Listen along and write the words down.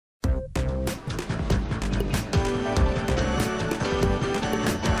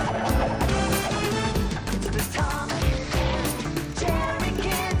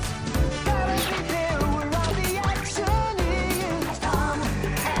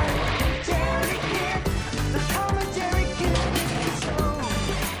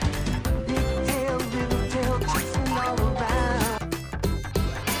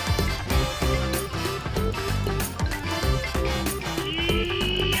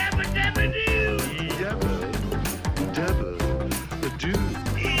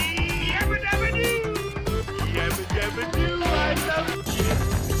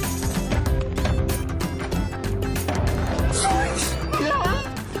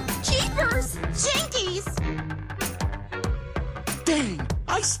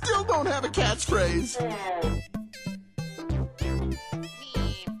I still don't have a catchphrase.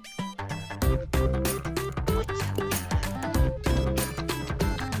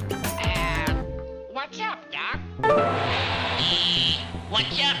 What's up, Doc?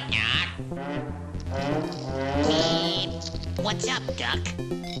 What's up, Doc? What's up, Doc?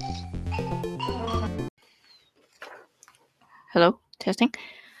 Hello, testing.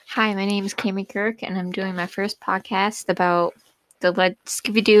 Hi, my name is Cameron Kirk, and I'm doing my first podcast about the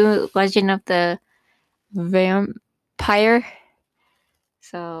Scooby-Doo Legend of the Vampire.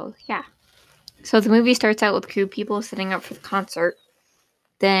 So, yeah. So the movie starts out with crew people setting up for the concert.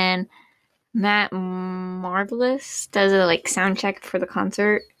 Then Matt Marvelous does a sound check for the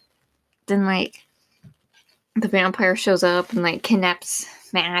concert. Then the vampire shows up and kidnaps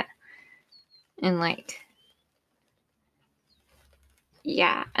Matt. And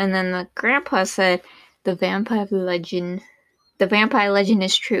yeah. And then the grandpa said the vampire legend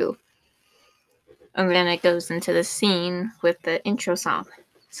is true. And then it goes into the scene with the intro song.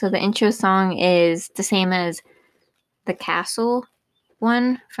 So the intro song is the same as the castle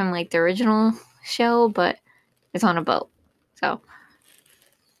one from the original show, but it's on a boat. So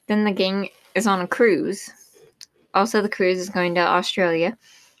then the gang is on a cruise. Also, the cruise is going to Australia.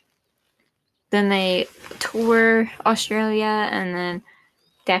 Then they tour Australia, and then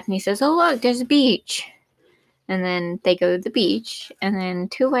Daphne says, "Oh, look, there's a beach." And then they go to the beach, and then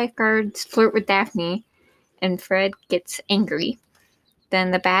two lifeguards flirt with Daphne, and Fred gets angry.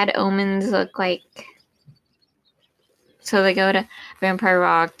 Then the bad omens look like... So they go to Vampire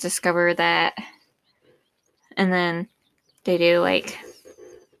Rock, discover that, and then they do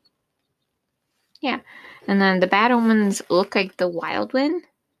yeah. And then the bad omens look like the Wild Wind.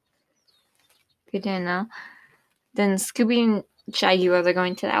 Good to know. Then Scooby and Shaggy, while they're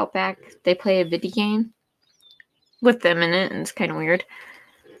going to the Outback, they play a video game with them in it, and it's kind of weird.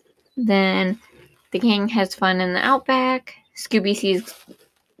 Then the gang has fun in the Outback. Scooby sees...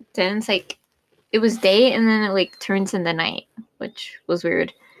 Then it's it was day, and then it turns into night, which was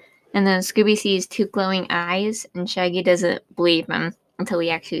weird. And then Scooby sees two glowing eyes, and Shaggy doesn't believe him until he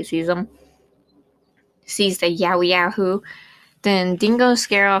actually sees them. Sees the Yowie Yahoo. Then Dingo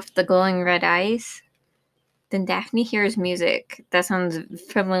scare off the glowing red eyes. Then Daphne hears music that sounds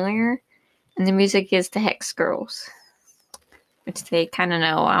familiar, and the music is the Hex Girls, which they kind of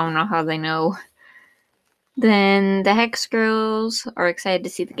know. I don't know how they know. Then the Hex Girls are excited to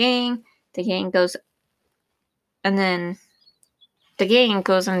see the gang. The gang goes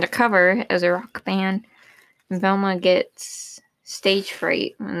undercover as a rock band, and Velma gets stage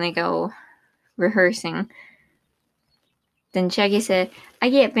fright when they go rehearsing. Then Shaggy said, "I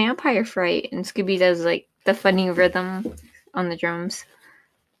get vampire fright," and Scooby does the funny rhythm on the drums.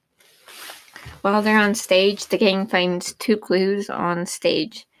 While they're on stage, the gang finds two clues on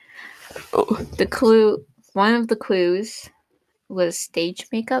stage. One of the clues was stage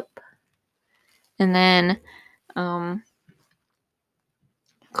makeup, and then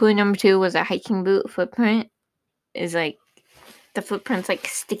clue number 2 was a hiking boot footprint. Is the footprint's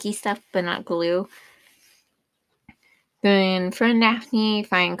sticky stuff, but not glue. Then Fred and Daphne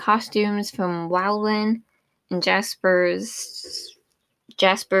find costumes from Wildland and Jasper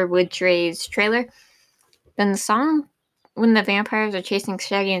Woodsray's trailer. Then the song when the vampires are chasing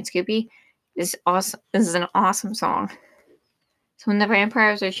Shaggy and Scooby is awesome. This is an awesome song. So when the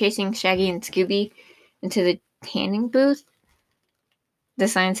vampires are chasing Shaggy and Scooby into the tanning booth, the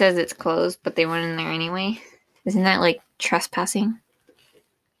sign says it's closed, but they went in there anyway. Isn't that trespassing?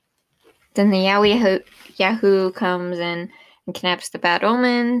 Then the Yowie Yahoo comes in and kidnaps the bad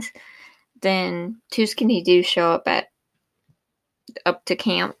omens. Then two skinny dudes show up to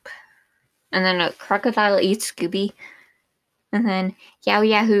camp. And then a crocodile eats Scooby. And then Yowie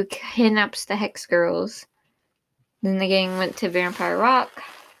Yahoo kidnaps the Hex Girls. Then the gang went to Vampire Rock,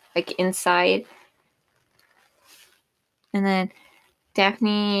 inside. And then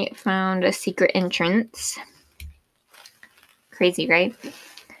Daphne found a secret entrance. Crazy, right?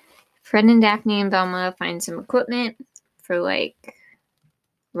 Fred and Daphne and Velma find some equipment for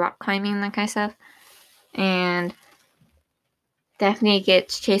rock climbing, that kind of stuff. And Daphne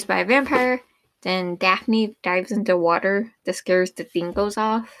gets chased by a vampire. Then Daphne dives into water that scares the dingoes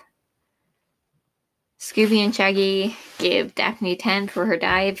off. Scooby and Shaggy give Daphne 10 for her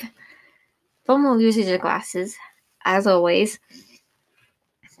dive. Velma loses her glasses, as always.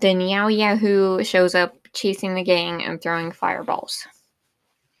 Then Yowie Yahoo shows up chasing the gang and throwing fireballs.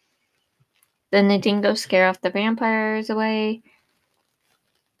 Then the dingoes scare off the vampires away.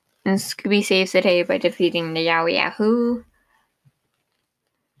 And Scooby saves the day by defeating the Yowie Yahoo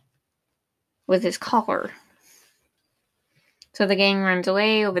with his collar. So the gang runs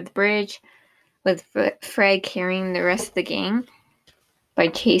away over the bridge with Fred carrying the rest of the gang by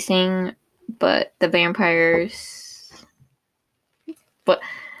chasing, but the vampires. But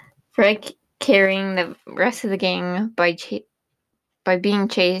Fred carrying the rest of the gang by being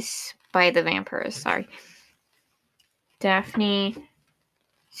chased by the vampires. Sorry. Daphne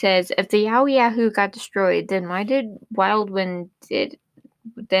says, if the Yowie Yahoo got destroyed, then why didn't Wildwind?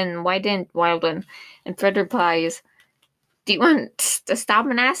 And Fred replies, do you want to stop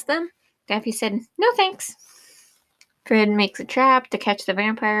and ask them? Daphne said, no thanks. Fred makes a trap to catch the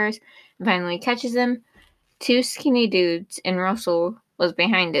vampires and finally catches them. Two skinny dudes and Russell was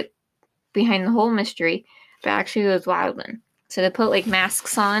behind the whole mystery, but actually it was Wildwind. So they put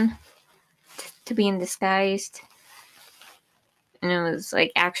masks on to be in disguised. And it was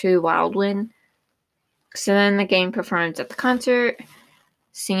actually Wildwind. So then the gang performs at the concert,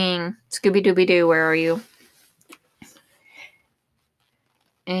 singing Scooby Dooby Doo, Where Are You?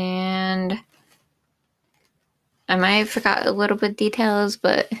 And I might have forgot a little bit details,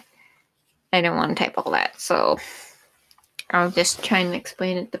 but I didn't want to type all that, so I'll just try and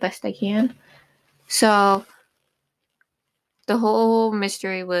explain it the best I can. So the whole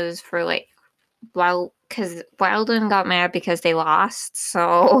mystery was for because Wildwind got mad because they lost.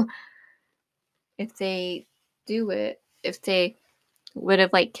 So if they would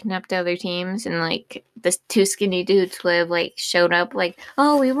have kidnapped other teams, and the two skinny dudes would have showed up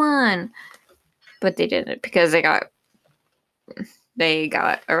oh, we won, but they didn't because they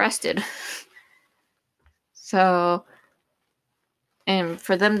got arrested. So, and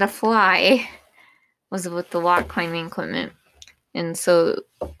for them to fly was with the rock climbing equipment, and so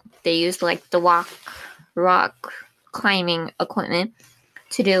they used the rock climbing equipment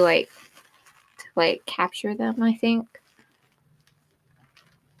to do capture them, I think.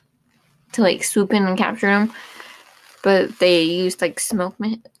 To swoop in and capture them, but they used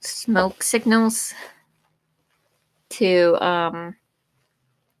smoke signals to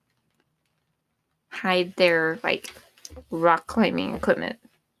hide their rock climbing equipment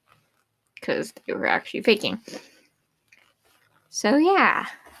because they were actually faking. So yeah,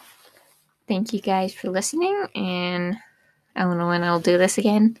 thank you guys for listening, and I don't know when I'll do this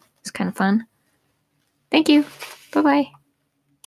again. It's kind of fun. Thank you. Bye bye.